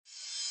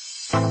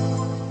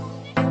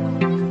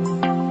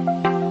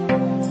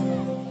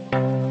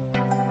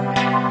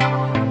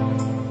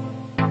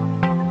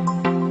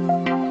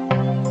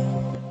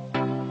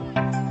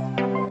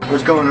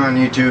What's going on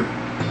YouTube?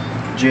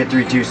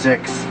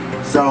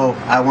 J326. So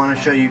I want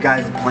to show you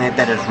guys a plant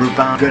that is root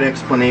bound. Good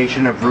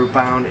explanation of root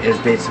bound is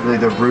basically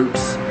the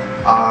roots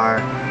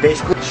are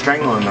basically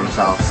strangling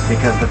themselves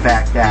because the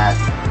fact that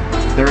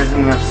there isn't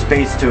enough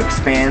space to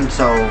expand.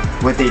 So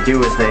what they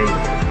do is they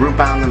root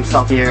bound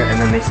themselves here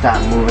and then they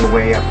start moving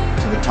way up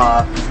to the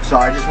top. So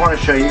I just want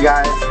to show you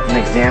guys an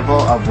example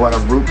of what a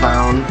root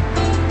bound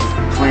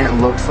plant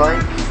looks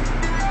like.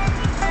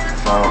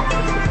 So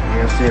I'm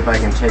going to see if I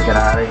can take it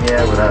out of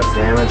here without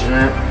damaging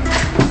it.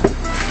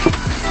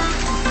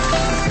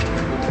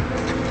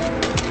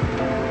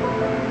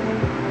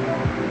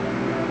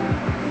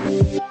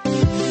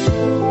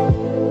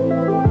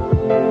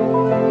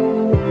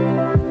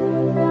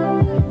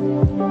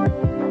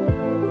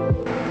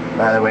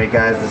 By the way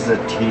guys, this is a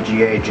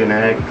TGA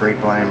genetic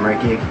grapevine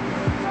Ricky.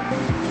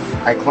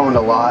 I cloned a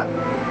lot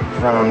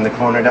from the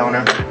cloner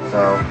donor,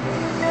 so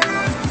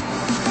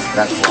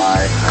that's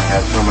why I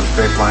have so much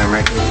grapevine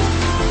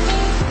Ricky.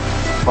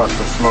 Plus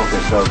the smoke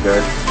is so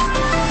good.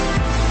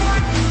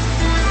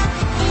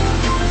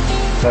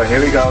 So here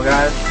we go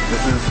guys,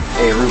 this is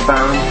a root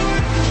bound.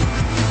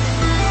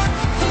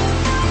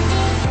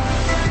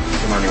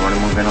 Come on, you want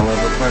to move in a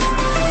little bit quick?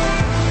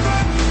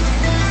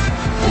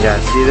 You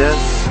guys see this?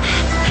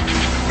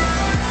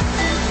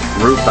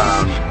 Root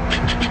bound.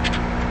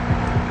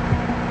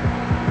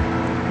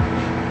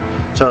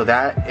 So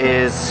that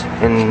is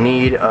in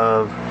need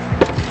of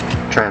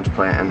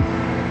transplanting.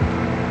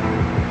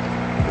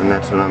 And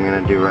that's what I'm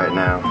going to do right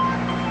now.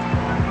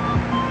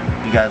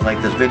 If you guys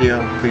like this video,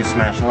 please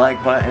smash the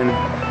like button,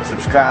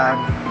 subscribe,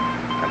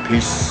 and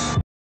peace.